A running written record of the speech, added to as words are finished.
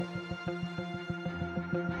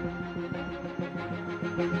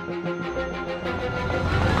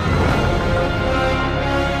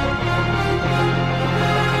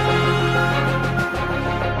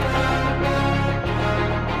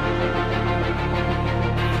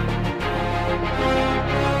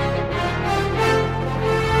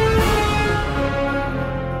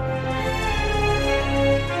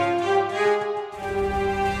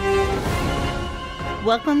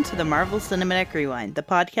Welcome to the Marvel Cinematic Rewind, the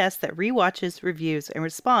podcast that rewatches, reviews, and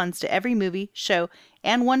responds to every movie, show,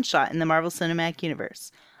 and one-shot in the Marvel Cinematic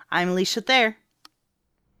Universe. I'm Alicia Thayer.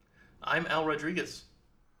 I'm Al Rodriguez.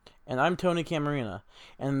 And I'm Tony Camarina.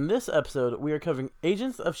 And in this episode, we are covering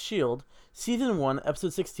Agents of S.H.I.E.L.D., Season 1,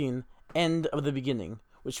 Episode 16, End of the Beginning,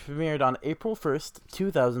 which premiered on April 1st,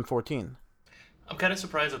 2014. I'm kind of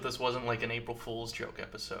surprised that this wasn't like an April Fool's joke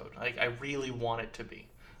episode. I really want it to be.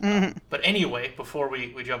 But anyway, before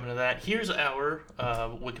we jump into that, here's our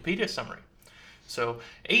Wikipedia summary. So,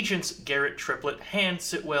 agents Garrett, Triplett, Hand,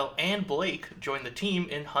 Sitwell, and Blake join the team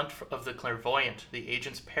in hunt of the clairvoyant. The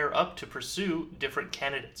agents pair up to pursue different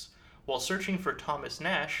candidates. While searching for Thomas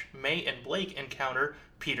Nash, May and Blake encounter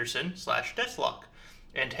Peterson/Deathlock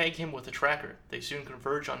and tag him with a tracker. They soon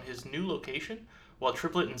converge on his new location, while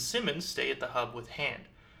Triplett and Simmons stay at the hub with Hand.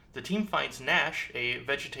 The team finds Nash, a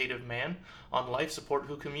vegetative man, on life support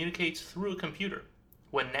who communicates through a computer.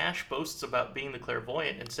 When Nash boasts about being the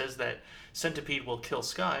clairvoyant and says that Centipede will kill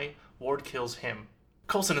Skye, Ward kills him.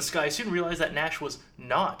 Coulson and Skye soon realize that Nash was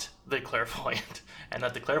not the clairvoyant, and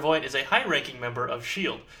that the clairvoyant is a high-ranking member of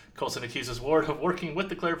S.H.I.E.L.D. Coulson accuses Ward of working with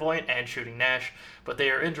the clairvoyant and shooting Nash, but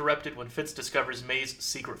they are interrupted when Fitz discovers May's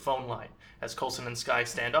secret phone line. As Coulson and Skye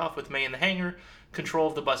stand off with May in the hangar, control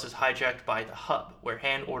of the bus is hijacked by the hub, where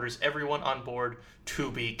Han orders everyone on board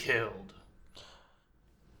to be killed.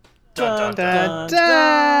 Dun, dun, dun,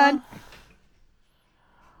 dun.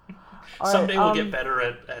 Someday we'll get better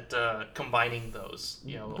at combining those,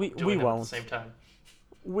 doing them at the same time.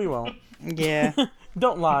 We won't. Yeah.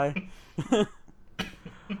 Don't lie.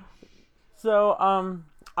 So, I'm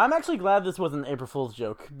actually glad this wasn't an April Fool's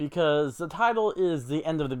joke, because the title is The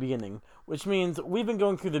End of the Beginning, which means we've been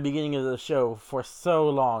going through the beginning of the show for so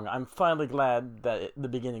long. I'm finally glad that the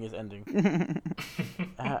beginning is ending.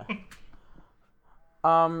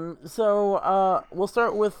 So we'll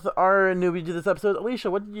start with our newbie to this episode. Alicia,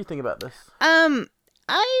 what did you think about this? I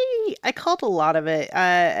called a lot of it.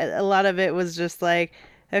 A lot of it was just like,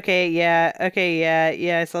 okay, yeah,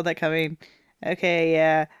 I saw that coming. Okay,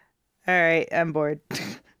 yeah, all right, I'm bored.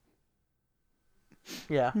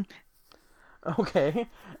 Yeah. Okay.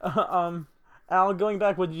 Al, going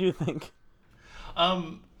back, what did you think?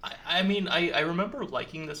 I mean, I remember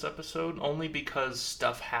liking this episode only because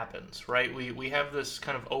stuff happens, right? We have this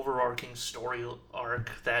kind of overarching story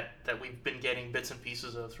arc that we've been getting bits and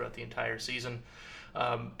pieces of throughout the entire season.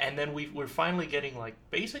 And then we're finally getting, like,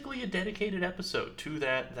 basically a dedicated episode to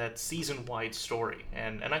that season-wide story.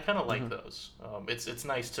 And I kind of like those. It's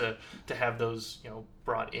nice to have those,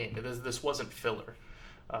 brought in. This wasn't filler.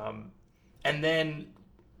 And then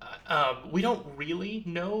we don't really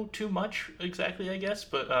know too much exactly, I guess,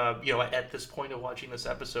 but at this point of watching this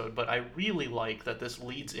episode, but I really like that this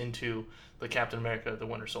leads into the Captain America: The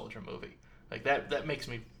Winter Soldier movie. Like that makes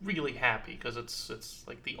me really happy, because it's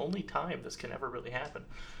like the only time this can ever really happen.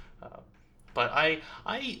 But I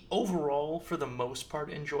overall, for the most part,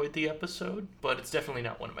 enjoyed the episode, but it's definitely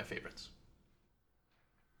not one of my favorites.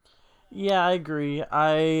 Yeah, I agree.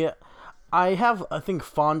 I have, I think,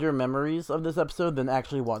 fonder memories of this episode than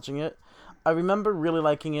actually watching it. I remember really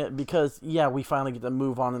liking it because, yeah, we finally get to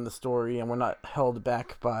move on in the story and we're not held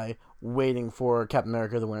back by waiting for Captain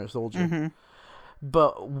America: The Winter Soldier. Mm-hmm.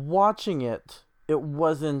 But watching it, it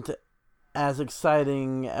wasn't as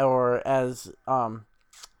exciting or as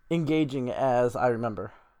engaging as I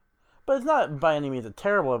remember. But it's not by any means a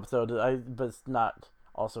terrible episode, but it's not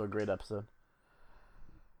also a great episode.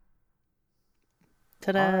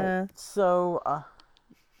 Ta-da! Right, so,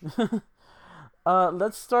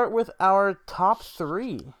 let's start with our top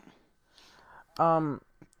three.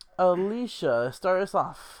 Alicia, start us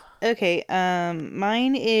off. Okay,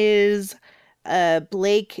 mine is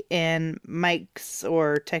Blake and Mike's,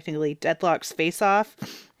 or technically Deathlock's face-off,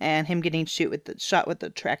 and him getting shot with the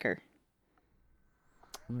tracker.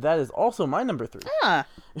 That is also my number 3. Ah!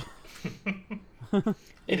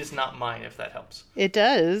 It is not mine, if that helps. It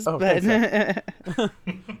does, but...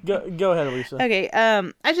 Go ahead, Alicia. Okay,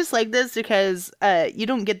 I just like this because you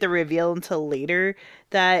don't get the reveal until later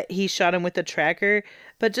that he shot him with the tracker,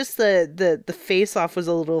 but just the face-off was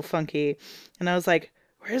a little funky, and I was like,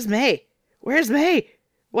 where's May? Where's May?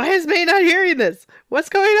 Why is May not hearing this? What's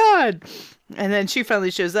going on? And then she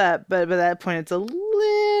finally shows up, but by that point it's a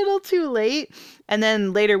too late. And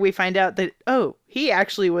then later we find out that, oh, he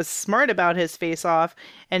actually was smart about his face off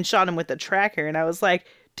and shot him with the tracker. And I was like,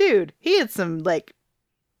 dude, he had some, like,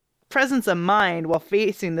 presence of mind while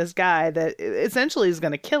facing this guy that essentially is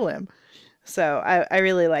going to kill him. So I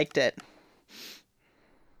really liked it.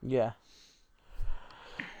 Yeah.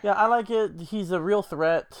 Yeah, I like it. He's a real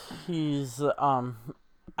threat. He's,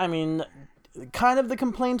 I mean, kind of the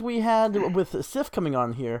complaint we had with Sif coming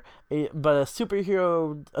on here, but a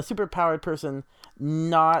superpowered person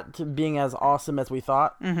not being as awesome as we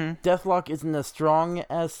thought. Mm-hmm. Deathlock isn't as strong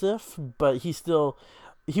as Sif, but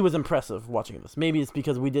he was impressive watching this. Maybe it's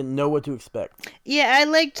because we didn't know what to expect. Yeah, I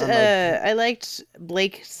liked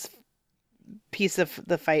Blake's piece of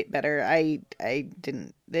the fight better. I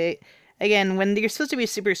didn't. Again, when you're supposed to be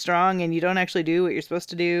super strong and you don't actually do what you're supposed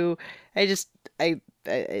to do, it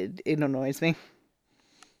annoys me.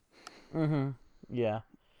 Mm-hmm. Yeah.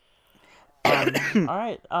 All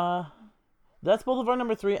right. That's both of our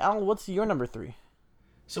number 3. Al, what's your number 3?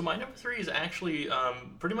 So my number 3 is actually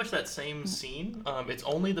pretty much that same scene. It's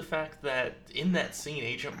only the fact that in that scene,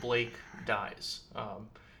 Agent Blake dies.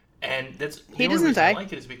 And that's he the only doesn't reason die. I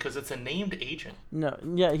like it is because it's a named agent. No,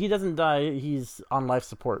 yeah, he doesn't die. He's on life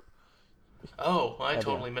support. Oh, I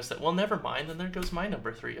totally missed that. Well, never mind. Then there goes my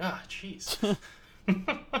number 3. Ah, jeez.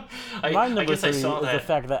 My number 3 is saw the that.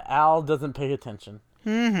 fact that Al doesn't pay attention.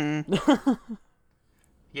 Mm-hmm.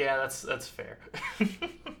 Yeah, that's fair.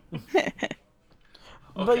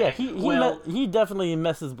 But yeah, Okay, he definitely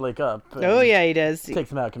messes Blake up. Oh yeah, he does.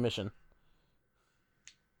 Takes him out of commission.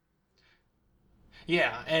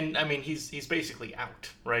 Yeah, and I mean he's basically out,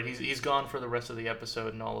 right? He's gone for the rest of the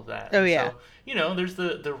episode and all of that. Oh, yeah. So, there's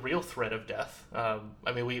the real threat of death. I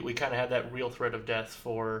mean we kind of had that real threat of death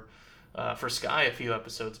for Skye a few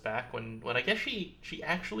episodes back when I guess she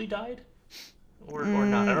actually died. Or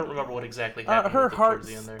not. I don't remember what exactly happened. Her with it heart towards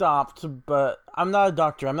the end there. stopped, but I'm not a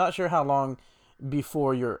doctor. I'm not sure how long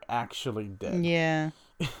before you're actually dead. Yeah.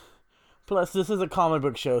 Plus, this is a comic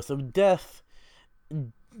book show, so death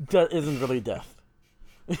isn't really death.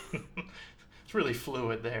 It's really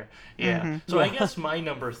fluid there. Yeah. Mm-hmm. So I guess my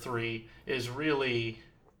number 3 is really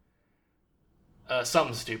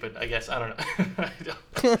something stupid, I guess. I don't know.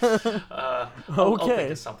 I'll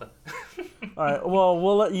think of something. All right. Well,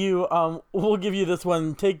 we'll let you. We'll give you this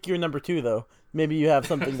one. Take your number 2, though. Maybe you have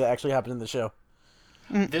something that actually happened in the show.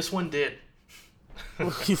 This one did.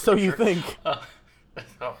 So you think?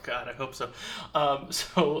 Oh God, I hope so.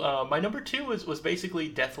 My number 2 was basically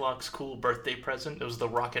Deathlock's cool birthday present. It was the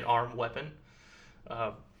rocket arm weapon,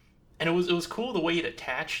 and it was cool the way it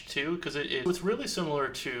attached too, because it was really similar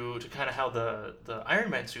to kind of how the Iron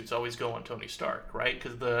Man suits always go on Tony Stark, right?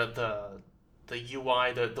 Because the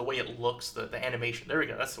UI, the way it looks, the animation. There we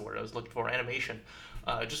go. That's the word I was looking for. Animation.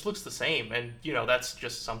 It just looks the same, and that's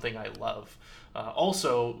just something I love.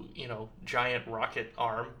 Also, giant rocket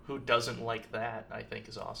arm. Who doesn't like that? I think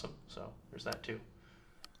is awesome. So there's that too.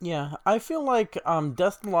 Yeah, I feel like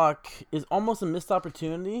Deathlock is almost a missed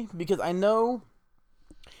opportunity because I know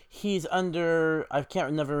he's under. I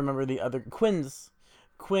can't never remember the other Quinn's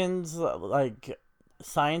like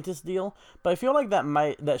scientist deal, but I feel like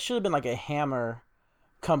that should have been like a Hammer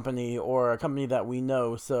company or a company that we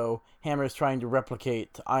know. So Hammer's trying to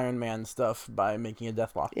replicate Iron Man stuff by making a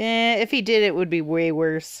Deathlock. Yeah, if he did, it would be way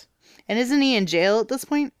worse. And isn't he in jail at this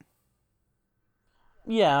point?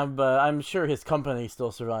 Yeah, but I'm sure his company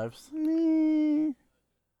still survives.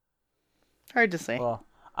 Hard to say. Well,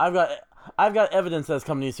 I've got evidence that his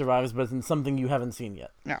company survives, but it's something you haven't seen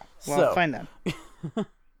yet. No. Well, find that.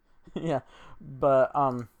 Yeah, but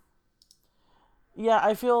yeah,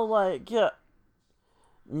 I feel like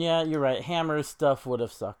yeah, you're right. Hammer's stuff would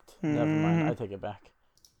have sucked. Never mind, I take it back.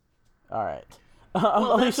 All right.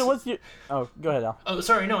 Alicia, what's your? Oh, go ahead, Al. Oh,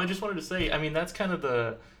 sorry. No, I just wanted to say. I mean, that's kind of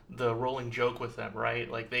the rolling joke with them, right?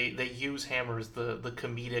 Like they use Hammer as the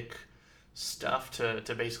comedic stuff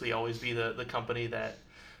to basically always be the company that,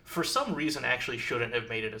 for some reason, actually shouldn't have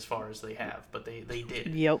made it as far as they have, but they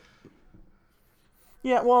did. Yep.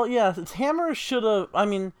 Yeah, well, yeah, Hammer should have. I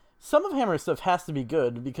mean, some of Hammer's stuff has to be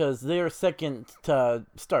good because they are second to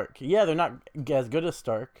Stark. Yeah, they're not as good as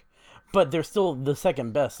Stark, but they're still the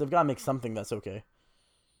second best. They've got to make something that's okay.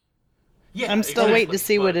 Yeah, I'm still waiting to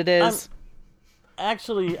see what it is.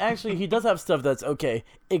 Actually, he does have stuff that's okay,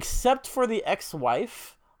 except for the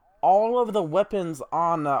ex-wife. All of the weapons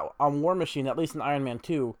on War Machine, at least in Iron Man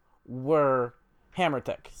 2, were Hammer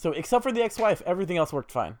tech. So except for the ex-wife, everything else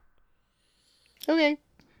worked fine. Okay.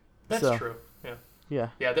 That's true. Yeah.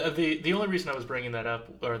 Yeah. The only reason I was bringing that up,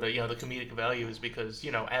 or the comedic value, is because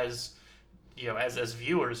as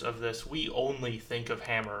viewers of this, we only think of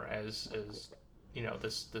Hammer as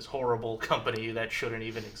this horrible company that shouldn't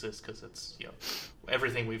even exist because it's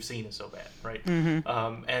everything we've seen is so bad, right?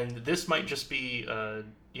 And this might just be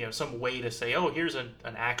some way to say, oh, here's an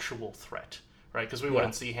actual threat, right? Because we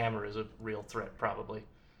wouldn't see Hammer as a real threat probably.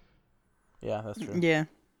 Yeah, that's true. Yeah.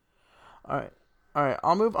 All right.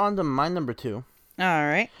 I'll move on to my number 2. All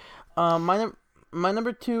right. My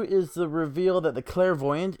number 2 is the reveal that the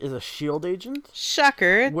Clairvoyant is a S.H.I.E.L.D. agent.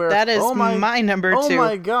 Shocker. That is my number 2. Oh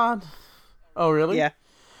my god. Oh, really? Yeah.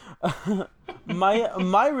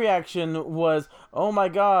 My reaction was, oh my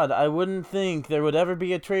god, I wouldn't think there would ever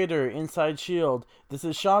be a traitor inside S.H.I.E.L.D. This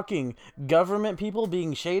is shocking. Government people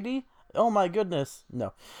being shady? Oh my goodness.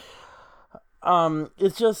 No.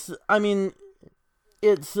 It's just, I mean,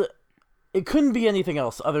 it couldn't be anything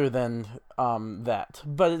else other than that.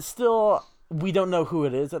 But it's still, we don't know who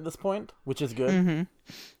it is at this point, which is good.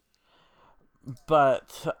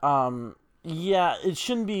 But yeah, it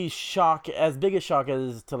shouldn't be as big a shock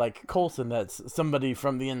as to like Coulson that's somebody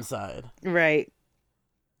from the inside. Right.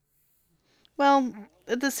 Well,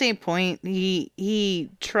 at the same point,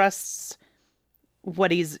 he trusts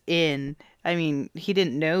what he's in. I mean, he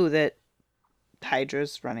didn't know that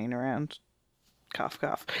Hydra's running around. Cough,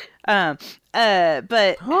 cough. But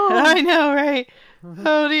I know, right?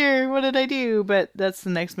 Oh dear, what did I do? But that's the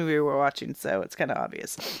next movie we're watching, so it's kind of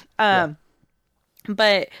obvious.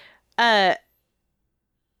 But it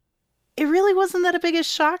really wasn't that a big a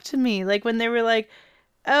shock to me. Like when they were like,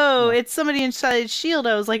 "Oh, it's somebody inside S.H.I.E.L.D."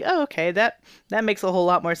 I was like, "Oh, okay, that makes a whole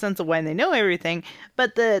lot more sense of why they know everything."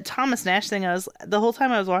 But the Thomas Nash thing, the whole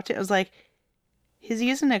time I was watching, I was like, "He's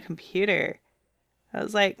using a computer." I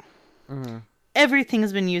was like,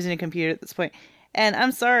 everything's been using a computer at this point. And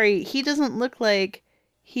I'm sorry, he doesn't look like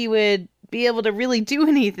he would be able to really do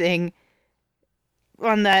anything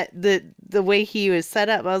on the way he was set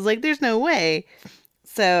up. I was like, there's no way.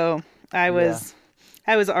 So I was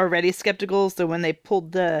already skeptical. So when they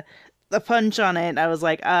pulled the punch on it, I was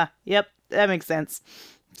like, yep, that makes sense.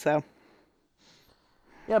 So.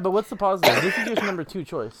 Yeah, but what's the positive? This is your number 2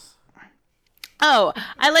 choice. Oh,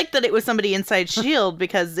 I like that it was somebody inside S.H.I.E.L.D.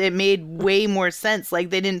 because it made way more sense. Like,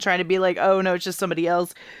 they didn't try to be like, oh, no, it's just somebody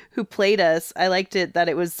else who played us. I liked it that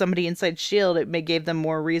it was somebody inside S.H.I.E.L.D. It gave them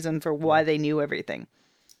more reason for why they knew everything.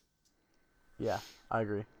 Yeah, I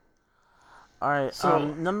agree. All right.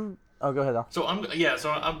 So, go ahead, Al. So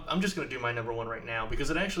I'm just going to do my number 1 right now because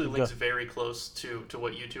it actually links very close to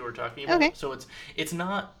what you two are talking about. Okay. So it's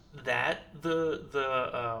not that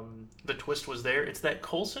the twist was there. It's that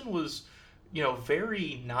Coulson was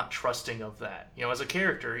very not trusting of that. As a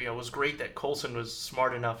character, it was great that Coulson was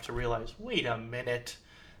smart enough to realize, wait a minute,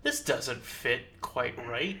 this doesn't fit quite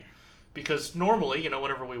right. Because normally,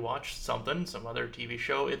 whenever we watch some other TV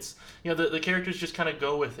show, it's, the characters just kind of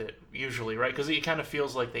go with it, usually, right? Because it kind of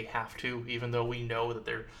feels like they have to, even though we know that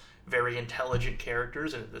they're very intelligent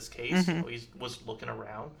characters, and in this case, he was looking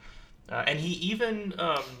around. And he even...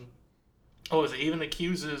 he even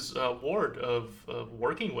accuses Ward of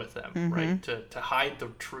working with them, right? To hide the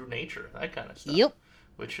true nature, that kind of stuff. Yep.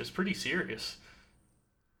 Which is pretty serious.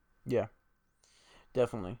 Yeah.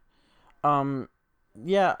 Definitely.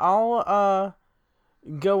 Yeah, I'll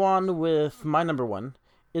go on with my number 1.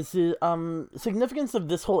 It's the significance of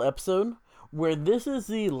this whole episode, where this is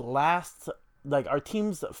the last, like, our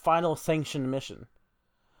team's final sanctioned mission.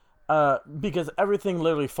 Because everything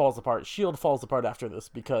literally falls apart. S.H.I.E.L.D. falls apart after this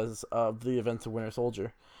because of the events of Winter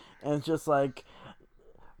Soldier. And it's just like,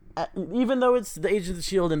 even though it's the Agents of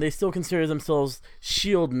S.H.I.E.L.D. and they still consider themselves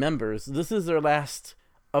S.H.I.E.L.D. members, this is their last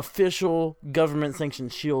official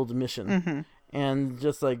government-sanctioned S.H.I.E.L.D. mission. And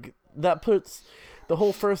just like, that puts the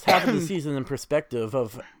whole first half of the season in perspective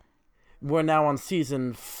of, we're now on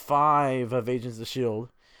season 5 of Agents of S.H.I.E.L.D.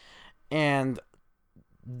 And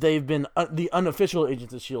they've been the unofficial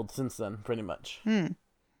Agents of S.H.I.E.L.D. since then, pretty much. I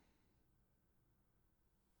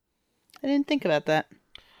didn't think about that.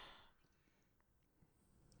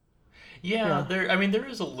 Yeah, there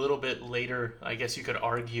is a little bit later, I guess you could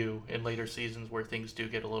argue, in later seasons where things do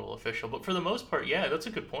get a little official. But for the most part, yeah, that's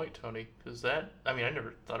a good point, Tony. Because I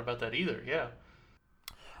never thought about that either, yeah.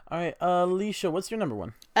 All right, Alicia, what's your number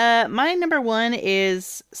 1? My number 1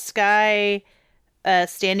 is Skye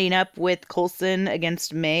standing up with Coulson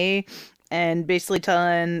against May and basically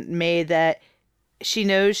telling May that she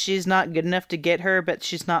knows she's not good enough to get her, but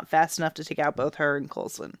she's not fast enough to take out both her and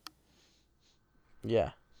Coulson.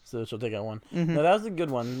 Yeah, so she'll take out one. No, that was a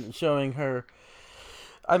good one, showing her...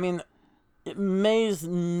 I mean, May's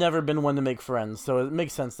never been one to make friends, so it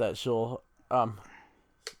makes sense that she'll...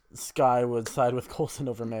 Skye would side with Coulson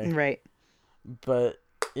over May. Right. But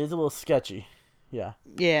it's a little sketchy. Yeah.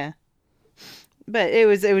 Yeah. But it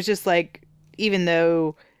was just like, even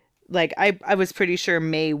though, like, I was pretty sure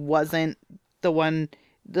May wasn't the one,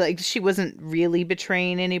 like, she wasn't really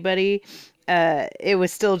betraying anybody. It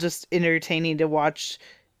was still just entertaining to watch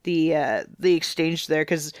the exchange there,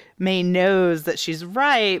 because May knows that she's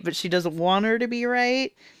right, but she doesn't want her to be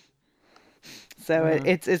right. So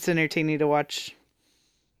it's entertaining to watch.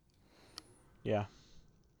 Yeah.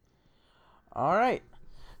 All right.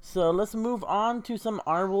 So let's move on to some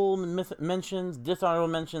honorable mentions, dishonorable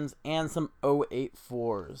mentions, and some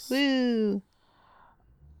 084s. Woo!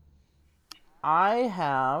 I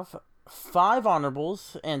have 5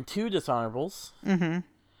 honorables and 2 dishonorables. Mm-hmm.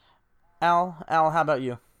 Al, how about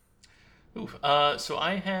you? Oof. So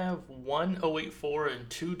I have 1 084 and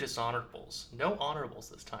 2 dishonorables. No honorables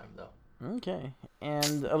this time, though. Okay.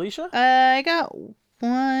 And Alicia? I got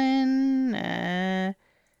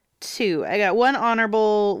 2. I got 1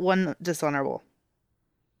 honorable, 1 dishonorable.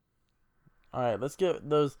 All right, let's get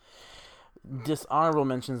those dishonorable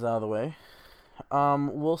mentions out of the way.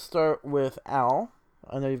 We'll start with Al.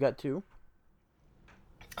 I know you've got 2.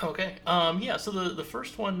 Okay. Yeah. So the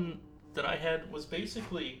first one that I had was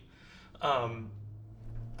basically, once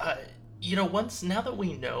now that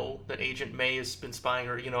we know that Agent May has been spying,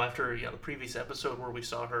 or after the previous episode where we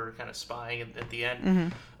saw her kind of spying at the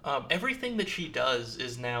end, everything that she does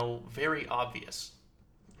is now very obvious.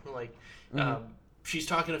 Like, she's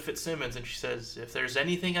talking to Fitzsimmons and she says, "If there's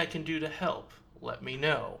anything I can do to help, let me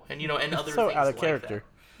know." And and other so things out of like character.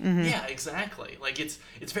 that. Yeah, exactly. Like it's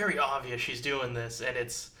very obvious she's doing this, and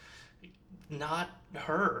it's not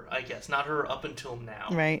her. I guess not her up until now.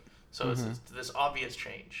 Right. So it's this obvious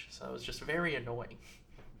change. So it was just very annoying.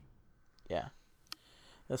 Yeah,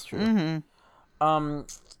 that's true. Mm-hmm.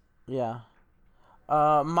 Yeah.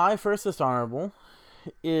 My first dishonorable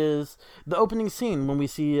is the opening scene when we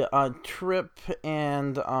see Trip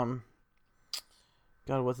and God,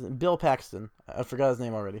 what's it? Bill Paxton. I forgot his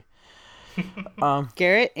name already.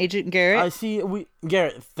 Garrett, Agent Garrett. I see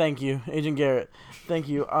Garrett. Thank you, Agent Garrett. Thank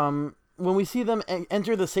you. When we see them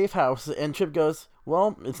enter the safe house, and Trip goes,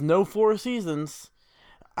 "Well, it's no Four Seasons."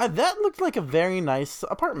 That looked like a very nice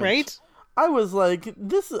apartment, right? I was like,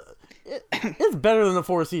 "This, it's better than the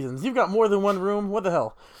Four Seasons. You've got more than one room. What the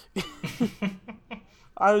hell?"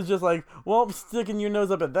 I was just like, "Well, sticking your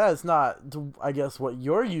nose up at that, it's not, I guess, what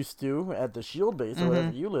you're used to at the Shield base or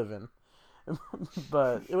whatever you live in."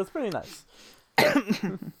 But it was pretty nice.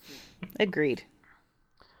 Agreed.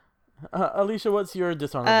 Alicia, what's your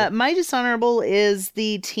dishonorable? My dishonorable is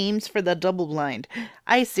the teams for the double blind.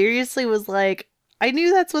 I seriously was like, I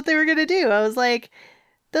knew that's what they were going to do. I was like,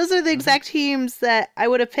 those are the exact teams that I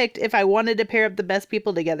would have picked if I wanted to pair up the best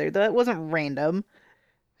people together. That wasn't random.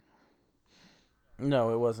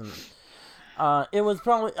 No, it wasn't. It was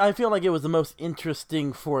probably, I feel like it was the most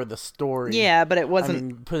interesting for the story. Yeah, but it wasn't. I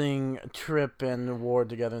mean, putting Trip and Ward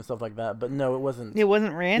together and stuff like that. But no, it wasn't. It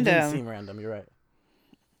wasn't random. It didn't seem random. You're right.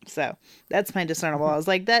 So that's my dishonorable. I was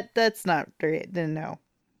like, that's not great. Didn't know.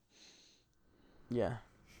 Yeah.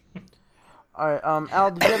 All right. Al,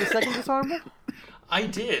 did you have a second dishonorable? I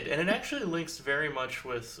did, and it actually links very much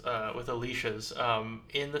with Alicia's,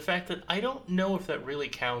 in the fact that I don't know if that really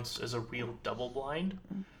counts as a real double blind,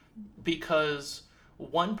 because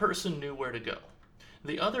one person knew where to go.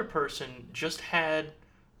 The other person just had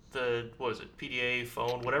the, PDA,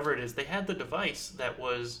 phone, whatever it is, they had the device that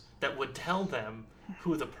would tell them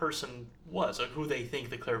who the person was, or who they think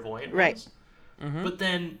the clairvoyant was. But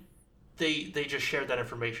then they just shared that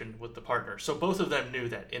information with the partner. So both of them knew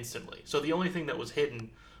that instantly. So the only thing that was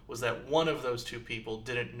hidden was that one of those two people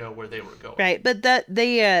didn't know where they were going. Right, but that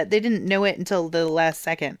they didn't know it until the last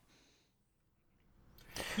second.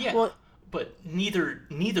 Yeah, well, but neither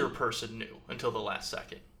person knew until the last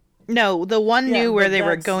second. No, the one knew where they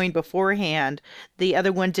were going beforehand. The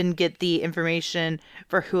other one didn't get the information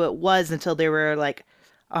for who it was until they were like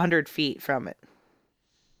 100 feet from it.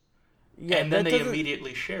 Yeah, and then they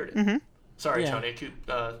immediately shared it. Sorry, Tony, I keep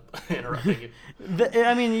interrupting you.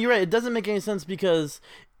 I mean, you're right. It doesn't make any sense, because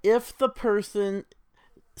if the person,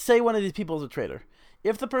 say one of these people is a traitor,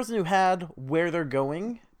 if the person who had where they're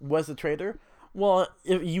going was a traitor, well,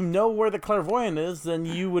 if you know where the clairvoyant is, then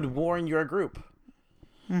you would warn your group.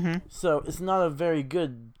 So it's not a very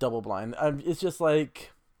good double blind. It's just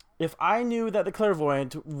like, if I knew that the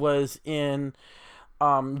clairvoyant was in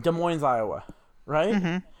Des Moines, Iowa,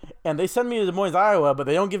 right? And they send me to Des Moines, Iowa, but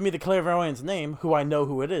they don't give me the clairvoyant's name, who I know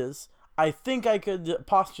who it is, I think I could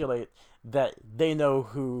postulate that they know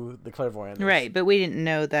who the clairvoyant is. Right, but we didn't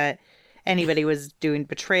know that anybody was doing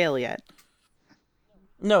betrayal yet.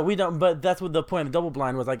 No, we don't, but that's what the point of the double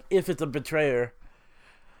blind was. Like, if it's a betrayer,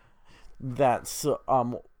 that's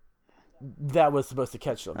that was supposed to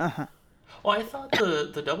catch them. Well, I thought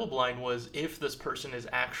the double blind was if this person is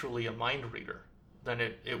actually a mind reader, then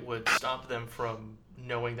it would stop them from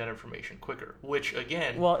knowing that information quicker. Which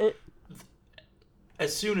again, Well,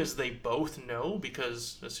 as soon as they both know,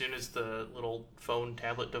 because as soon as the little phone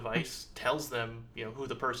tablet device tells them, who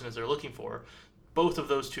the person is they're looking for, both of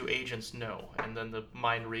those two agents know, and then the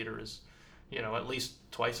mind reader is, at least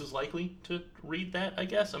twice as likely to read that. I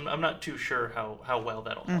guess I'm not too sure how well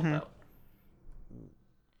that'll help out.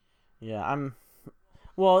 yeah,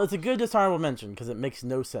 Well, it's a good dishonorable mention because it makes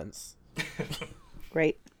no sense.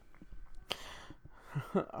 Right.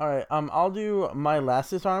 All right. I'll do my last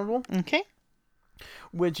dishonorable, Okay.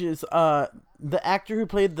 which is the actor who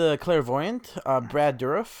played the clairvoyant, Brad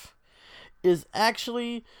Dourif, is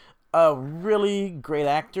actually a really great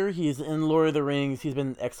actor. He's in Lord of the Rings. He's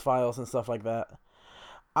been in X-Files and stuff like that.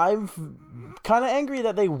 I'm kind of angry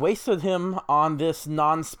that they wasted him on this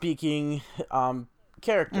non-speaking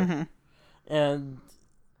character. And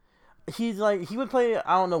he's like, he would play,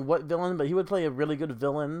 I don't know what villain, but he would play a really good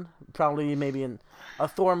villain. Probably maybe in a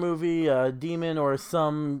Thor movie, a demon, or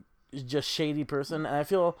some just shady person. And I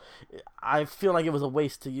feel like it was a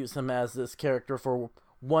waste to use him as this character for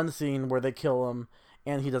one scene where they kill him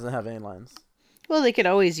and he doesn't have any lines. Well, they could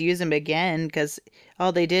always use him again because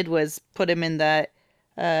all they did was put him in that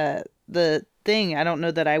the thing. I don't know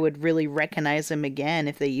that I would really recognize him again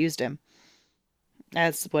if they used him.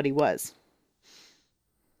 That's what he was.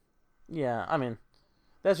 Yeah, I mean,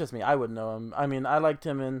 that's just me. I wouldn't know him. I mean, I liked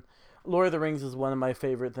him in Lord of the Rings is one of my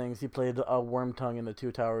favorite things. He played Wormtongue in The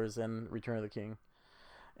Two Towers and Return of the King.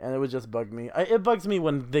 And it would just bug me. It bugs me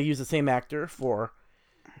when they use the same actor for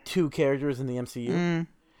two characters in the MCU.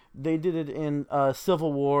 They did it in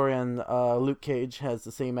Civil War, and Luke Cage has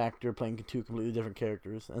the same actor playing two completely different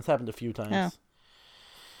characters. And it's happened a few times.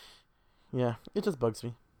 Yeah, it just bugs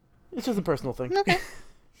me. It's just a personal thing. Okay.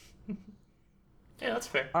 Yeah, that's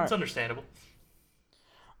fair. All It's right. understandable.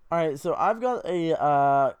 All right, so I've got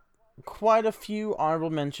a quite a few honorable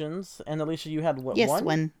mentions, and Alicia, you had what, Yes, one?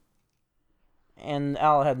 one. And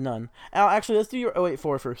Al had none. Al, actually, let's do your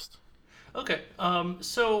 084 first. Okay,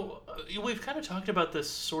 so we've kind of talked about this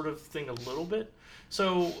sort of thing a little bit.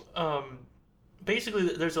 So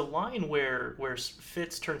basically, there's a line where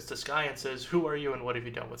Fitz turns to Skye and says, "Who are you and what have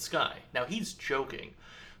you done with Skye?" Now, he's joking,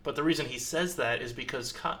 but the reason he says that is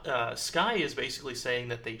because Skye is basically saying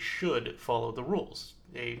that they should follow the rules.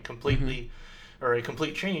 A complete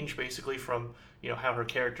change, basically, from how her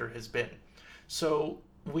character has been. So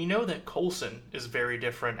we know that Coulson is very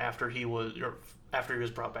different after he was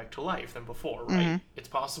brought back to life than before, right? It's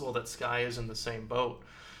possible that Skye is in the same boat.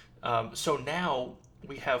 So now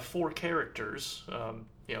we have four characters,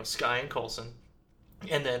 Skye and Coulson,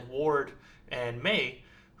 and then Ward and May,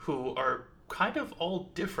 who are kind of all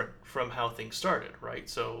different from how things started, right?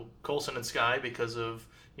 So Coulson and Skye because of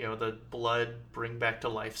the blood bring back to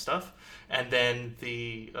life stuff, and then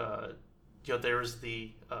there's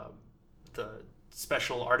the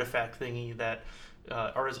special artifact thingy that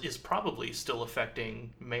is probably still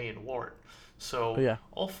affecting May and Ward. So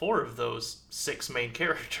all four of those six main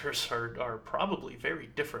characters are probably very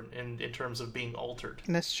different in terms of being altered.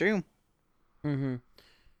 That's true. Mm-hmm.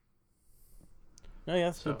 Oh, yeah,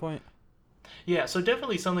 that's a good point. Yeah, so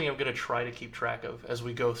definitely something I'm going to try to keep track of as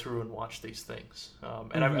we go through and watch these things.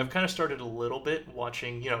 And I've kind of started a little bit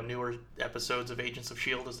watching, newer episodes of Agents of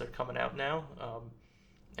S.H.I.E.L.D. as they're coming out now.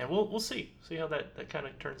 And we'll see how that kind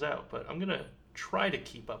of turns out. But I'm going to try to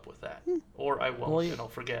keep up with that. Or I won't, and I'll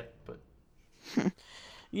forget. But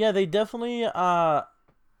yeah, they definitely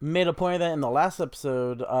made a point of that in the last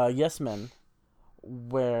episode, Yes Men,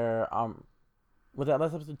 where was that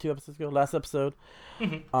last episode? 2 episodes ago? Last episode.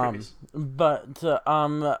 But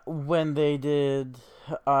when they did,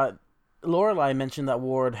 Lorelai mentioned that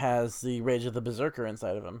Ward has the Rage of the Berserker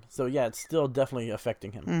inside of him. So yeah, it's still definitely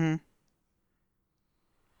affecting him.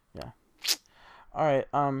 Yeah. All right.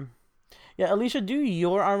 Yeah, Alicia, do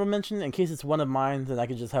your honorable mention in case it's one of mine. Then I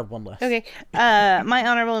can just have one less. Okay. My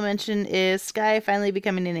honorable mention is Skye finally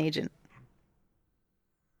becoming an agent.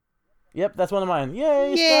 Yep, that's one of mine.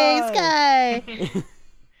 Yay, Skye!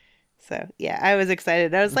 So, yeah, I was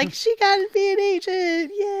excited. I was like, she got to be an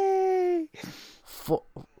agent! Yay!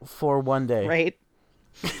 For one day. Right?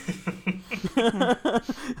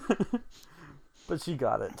 But she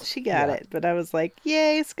got it. She got it. But I was like,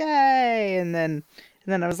 yay, Skye! And then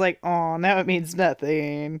I was like, oh, now it means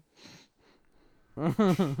nothing.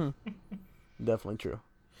 Definitely true.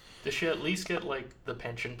 Does she at least get, the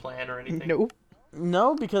pension plan or anything? Nope.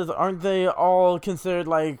 No, because aren't they all considered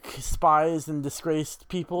spies and disgraced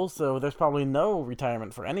people? So there's probably no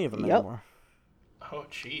retirement for any of them anymore. Oh,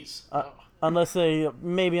 jeez. unless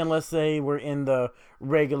they were in the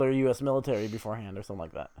regular U.S. military beforehand or something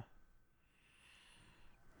like that.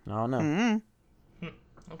 I don't know. Mm-hmm.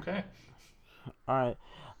 Okay. All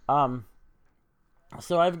right.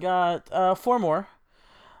 So I've got 4 more.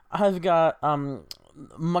 I've got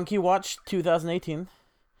Monkey Watch 2018,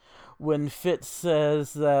 when Fitz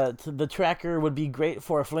says that the tracker would be great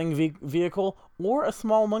for a flying vehicle or a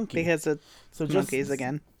small monkey. Because it's monkeys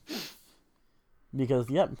again. Because,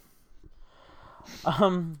 yep.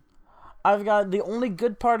 I've got the only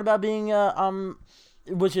good part about being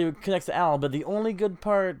which it connects to Al, but the only good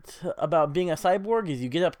part about being a cyborg is you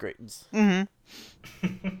get upgrades. Mm-hmm.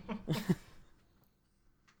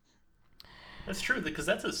 That's true, because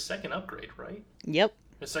that's a second upgrade, right? Yep.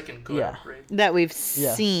 A second good upgrade. That we've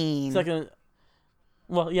seen. Second.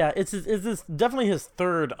 Well, yeah, it's definitely his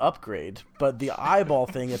third upgrade, but the eyeball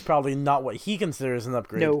thing is probably not what he considers an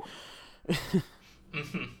upgrade. No.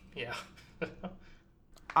 Yeah.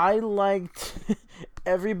 I liked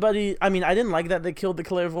everybody. I mean, I didn't like that they killed the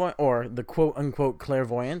clairvoyant, or the quote-unquote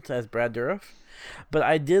clairvoyant, as Brad Dourif. But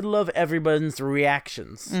I did love everybody's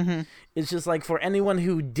reactions. Mm-hmm. It's just like, for anyone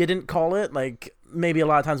who didn't call it, like, maybe a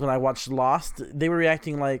lot of times when I watched Lost, they were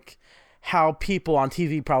reacting like how people on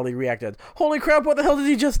TV probably reacted. Holy crap, what the hell did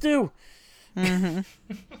he just do? Mm-hmm.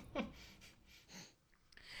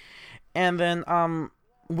 And then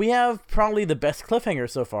we have probably the best cliffhanger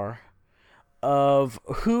so far of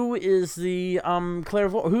who is the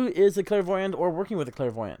clairvoyant or working with a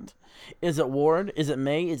clairvoyant. Is it Ward? Is it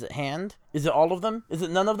May? Is it Hand? Is it all of them? Is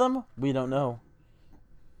it none of them? We don't know.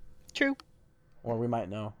 True. Or we might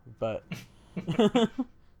know, but...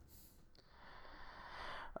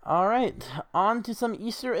 All right, on to some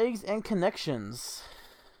Easter eggs and connections.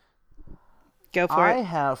 Go for I it.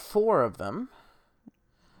 have 4 of them.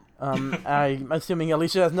 I'm assuming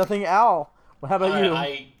Alicia has nothing. Al, how about you?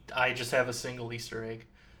 I just have a single Easter egg.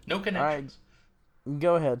 No connections. All right,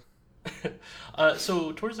 go ahead.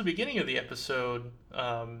 So towards the beginning of the episode,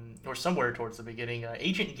 or somewhere towards the beginning,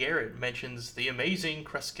 Agent Garrett mentions the amazing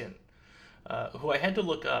Kreskin, who I had to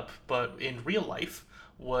look up, but in real life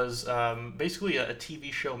was basically a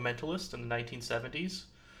TV show mentalist in the 1970s,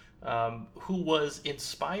 who was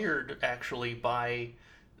inspired actually by,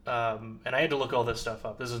 and I had to look all this stuff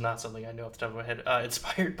up. This is not something I know off the top of my head.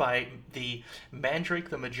 Inspired by the Mandrake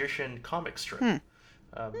the Magician comic strip.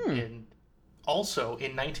 Also,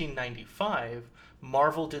 in 1995,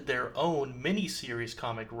 Marvel did their own miniseries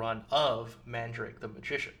comic run of Mandrake the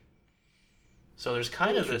Magician. So there's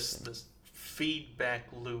kind of this feedback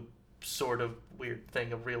loop sort of weird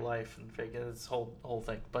thing of real life and fake, this whole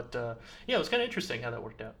thing. But yeah, it was kind of interesting how that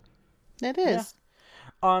worked out. It is.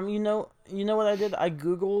 Yeah. You know what I did? I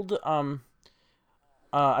Googled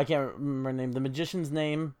I can't remember her name, the magician's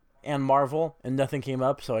name, and Marvel, and nothing came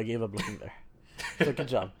up, so I gave up looking there. So good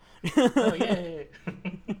job. Oh, yay!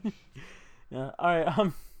 Yeah. All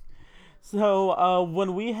right. So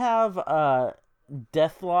when we have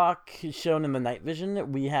Deathlock shown in the night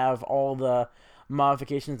vision, we have all the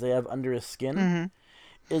modifications they have under his skin. Mm-hmm.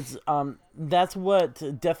 It's that's what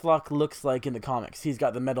Deathlock looks like in the comics. He's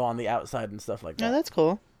got the metal on the outside and stuff like that. Oh, that's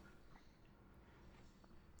cool.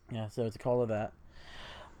 Yeah, so it's a call of that.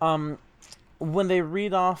 When they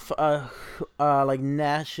read off like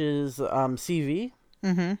Nash's CV,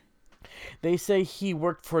 Mm-hmm. they say he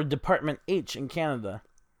worked for Department H in Canada.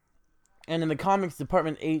 And in the comics,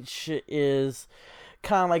 Department H is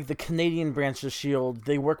kind of like the Canadian branch of S.H.I.E.L.D.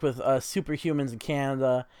 They work with superhumans in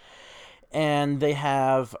Canada, and they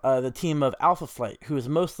have the team of Alpha Flight, who is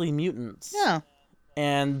mostly mutants. Yeah.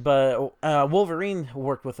 But Wolverine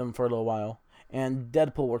worked with them for a little while, and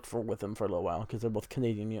Deadpool worked with them for a little while, because they're both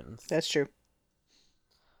Canadian mutants. That's true.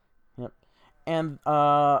 Yep. And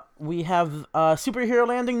we have Superhero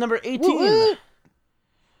Landing number 18. Woo-woo!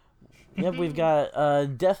 Yep, we've got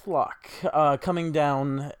Deathlock coming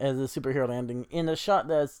down as a Superhero Landing in a shot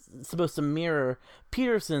that's supposed to mirror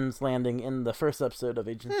Peterson's landing in the first episode of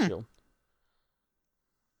Agents of S.H.I.E.L.D.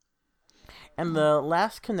 And the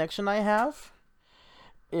last connection I have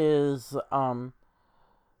is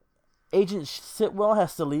Agent Sitwell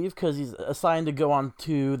has to leave because he's assigned to go on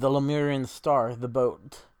to the Lemurian Star, the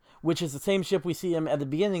boat, which is the same ship we see him at the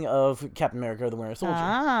beginning of Captain America: The Winter Soldier.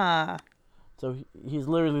 Ah, So he's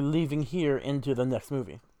literally leaving here into the next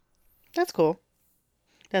movie. that's cool.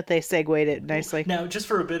 That they segued it nicely. Now, just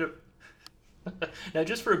for a bit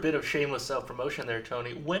of shameless self-promotion there,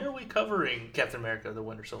 Tony, when are we covering Captain America: The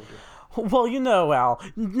Winter Soldier? Well, you know, Al,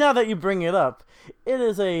 now that you bring it up, it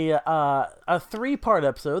is a 3-part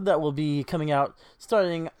episode that will be coming out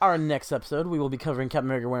starting our next episode. We will be covering Captain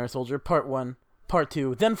America: Winter Soldier, Part 1, Part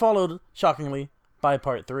 2, then followed, shockingly, by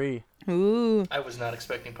part 3. Ooh. I was not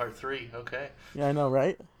expecting part 3. Okay. Yeah, I know,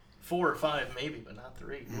 right? 4 or 5 maybe, but not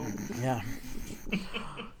 3. Ooh. Yeah.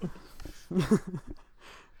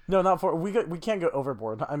 No, not 4. We can't go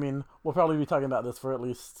overboard. I mean, we'll probably be talking about this for at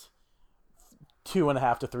least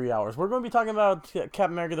 2.5 to 3 hours. We're going to be talking about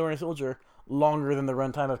Captain America: The Winter Soldier longer than the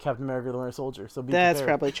runtime of Captain America: The Winter Soldier. So That's prepared.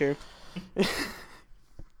 probably true.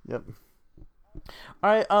 Yep.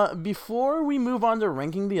 All right. Before we move on to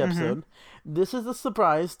ranking the episode, this is a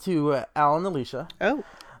surprise to Al and Alicia. Oh.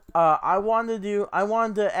 I wanted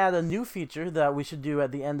to add a new feature that we should do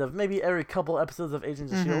at the end of maybe every couple episodes of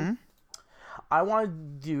Agents of S.H.I.E.L.D. I want to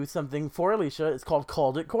do something for Alicia. It's called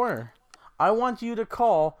Called It Corner. I want you to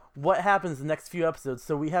call what happens the next few episodes,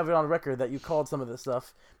 so we have it on record that you called some of this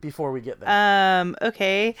stuff before we get there.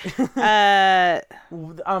 Okay.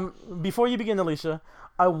 Before you begin, Alicia,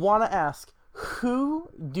 I want to ask, who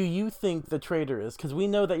do you think the traitor is? Because we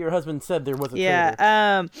know that your husband said there was a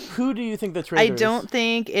traitor. Who do you think the traitor is? I don't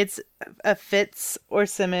think it's a Fitz or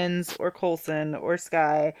Simmons or Coulson or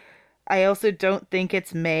Skye. I also don't think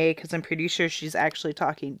it's May, because I'm pretty sure she's actually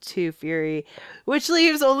talking to Fury, which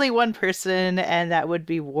leaves only one person, and that would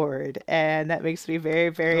be Ward. And that makes me very,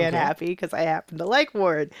 very unhappy, because I happen to like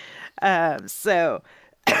Ward. So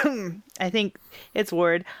I think it's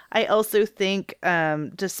Ward. I also think,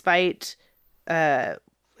 despite... I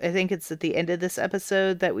think it's at the end of this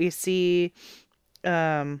episode that we see...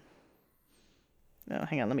 Oh,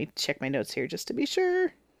 hang on, let me check my notes here just to be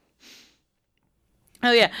sure.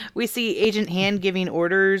 Oh yeah, we see Agent Hand giving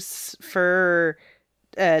orders for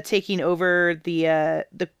taking over the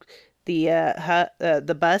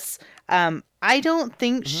bus. I don't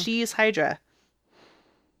think she's Hydra.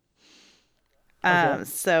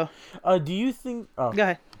 So. Do you think? Oh, go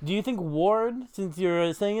ahead. Do you think Ward, since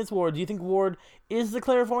you're saying it's Ward, do you think Ward is the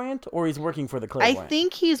clairvoyant, or he's working for the clairvoyant? I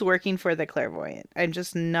think he's working for the clairvoyant. I'm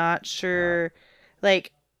just not sure.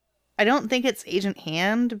 Like, I don't think it's Agent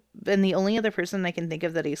Hand, and the only other person I can think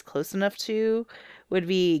of that he's close enough to would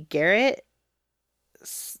be Garrett.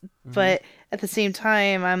 But at the same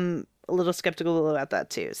time, I'm a little skeptical about that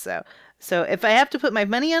too. So if I have to put my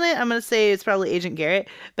money on it, I'm going to say it's probably Agent Garrett.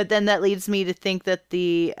 But then that leads me to think that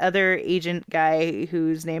the other agent guy,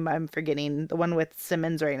 whose name I'm forgetting, the one with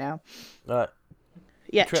Simmons right now.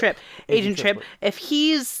 Trip. Agent Trip.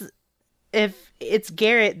 If it's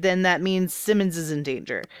Garrett, then that means Simmons is in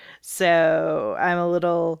danger. So I'm a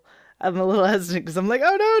little hesitant, because I'm like,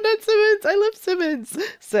 oh no, not Simmons! I love Simmons.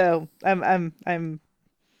 So I'm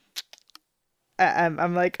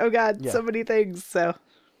like, oh god, so many things. So.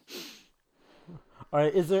 All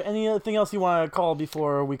right. Is there anything else you want to call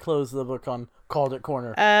before we close the book on Called It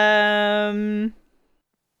Corner?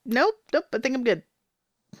 Nope. I think I'm good.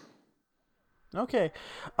 Okay.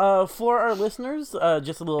 For our listeners,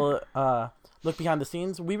 just a little look behind the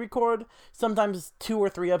scenes. We record sometimes 2 or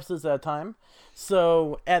 3 episodes at a time.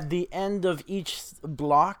 So at the end of each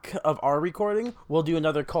block of our recording, we'll do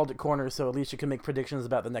another Called It Corner, so Alicia can make predictions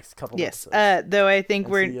about the next couple of episodes. Though I think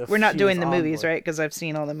we're not doing the movies, right? Because I've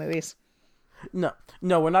seen all the movies. No,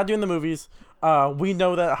 we're not doing the movies. We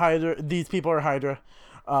know that these people are Hydra.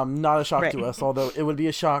 Not a shock to us, although it would be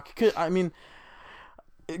a shock.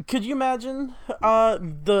 Could you imagine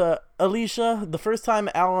Alicia, the first time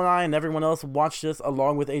Al and I and everyone else watched this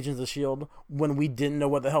along with Agents of S.H.I.E.L.D. when we didn't know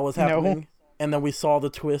what the hell was happening, and then we saw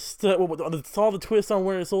the twist, on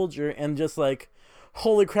Winter Soldier, and just like,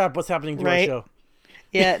 holy crap, what's happening to our show?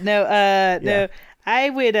 Yeah, no.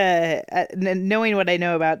 I would, knowing what I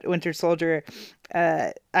know about Winter Soldier,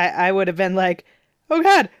 I would have been like, oh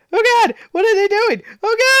god, what are they doing?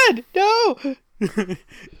 Oh god, no!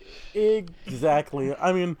 Exactly.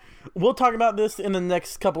 I mean, we'll talk about this in the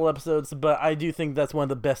next couple episodes, but I do think that's one of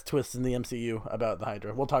the best twists in the MCU about the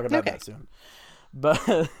Hydra. We'll talk about that soon.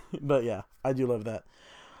 But yeah, I do love that.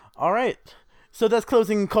 All right. So that's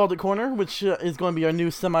closing Called It Corner, which is going to be our new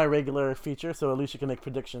semi-regular feature, so Alicia can make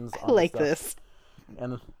predictions on I like this.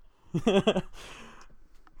 And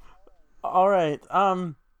all right.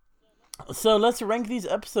 So let's rank these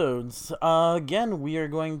episodes. Again, we are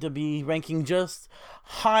going to be ranking just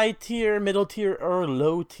high tier, middle tier, or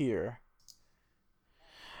low tier.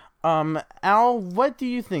 Al, what do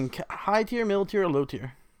you think? High tier, middle tier, or low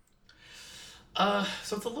tier?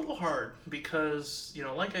 So it's a little hard because,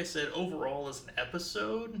 like I said, overall as an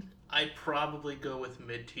episode, I'd probably go with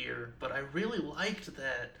mid-tier, but I really liked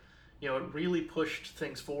that, it really pushed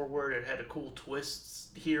things forward. It had a cool twists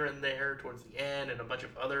here and there towards the end and a bunch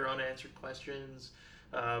of other unanswered questions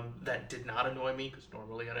that did not annoy me, because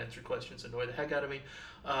normally unanswered questions annoy the heck out of me.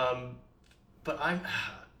 But I'm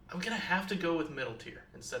going to have to go with middle tier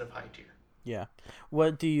instead of high tier. Yeah.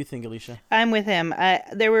 What do you think, Alicia? I'm with him.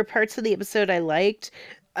 There were parts of the episode I liked,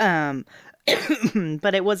 but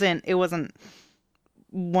it wasn't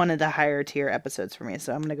one of the higher tier episodes for me.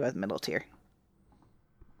 So I'm gonna go with middle tier.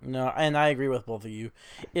 No, and I agree with both of you.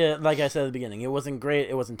 Like I said at the beginning, it wasn't great.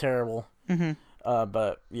 It wasn't terrible. Mm-hmm.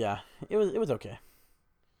 But yeah, it was okay.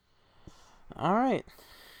 All right.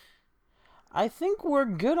 I think we're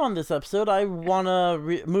good on this episode. I want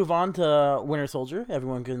to move on to Winter Soldier.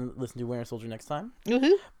 Everyone can listen to Winter Soldier next time.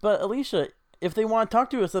 Woohoo! But Alicia, if they want to talk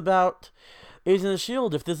to us about Agents of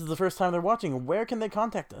S.H.I.E.L.D., if this is the first time they're watching, where can they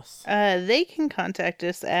contact us? They can contact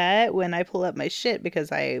us at when I pull up my shit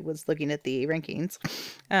because I was looking at the rankings.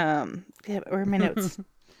 Yeah, where are my notes?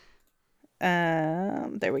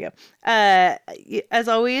 There we go. As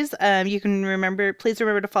always, you can please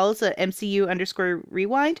remember to follow us at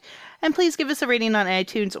MCU_rewind, and please give us a rating on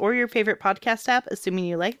iTunes or your favorite podcast app, assuming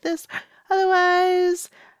you like this. Otherwise,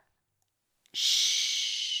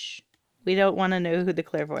 shh. We don't want to know who the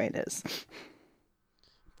clairvoyant is.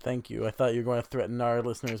 Thank you. I thought you were going to threaten our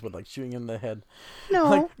listeners with shooting in the head.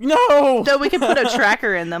 No. No! No, we could put a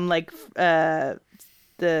tracker in them the...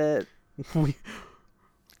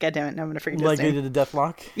 God damn it, now I'm going to forget his name. They did the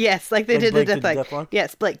Deathlock? Yes, like they did the Blake Deathlock.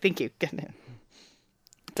 Yes, Blake, thank you. God damn.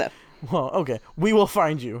 So. Well, okay. We will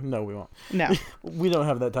find you. No, we won't. No. We don't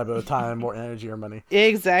have that type of time or energy or money.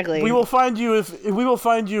 Exactly. We will find you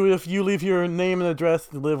if you leave your name and address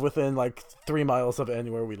to live within 3 miles of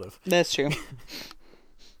anywhere we live. That's true.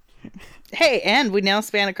 Hey, and we now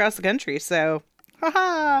span across the country, so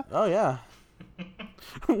haha. Oh yeah.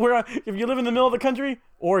 If you live in the middle of the country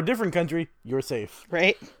or a different country, you're safe.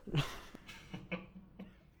 Right?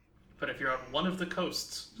 But if you're on one of the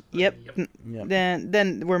coasts, Yep. Yep.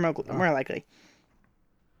 Then we're more likely.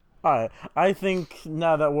 All right. I think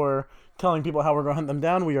now that we're telling people how we're going to hunt them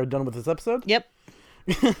down, we are done with this episode. Yep.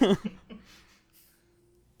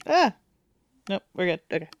 Nope, we're good.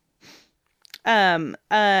 Okay.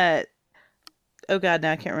 Oh god,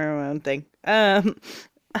 now I can't remember my own thing. God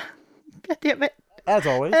damn it. As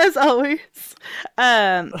always.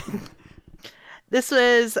 This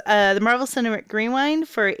was the Marvel Cinematic Rewind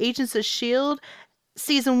for Agents of S.H.I.E.L.D.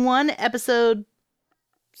 Season 1, episode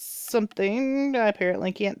something. I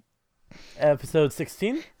apparently can't. Episode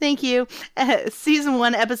 16. Thank you. Season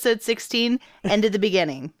 1, episode 16, End of the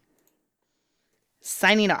Beginning.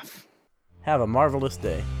 Signing off. Have a marvelous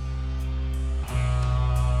day.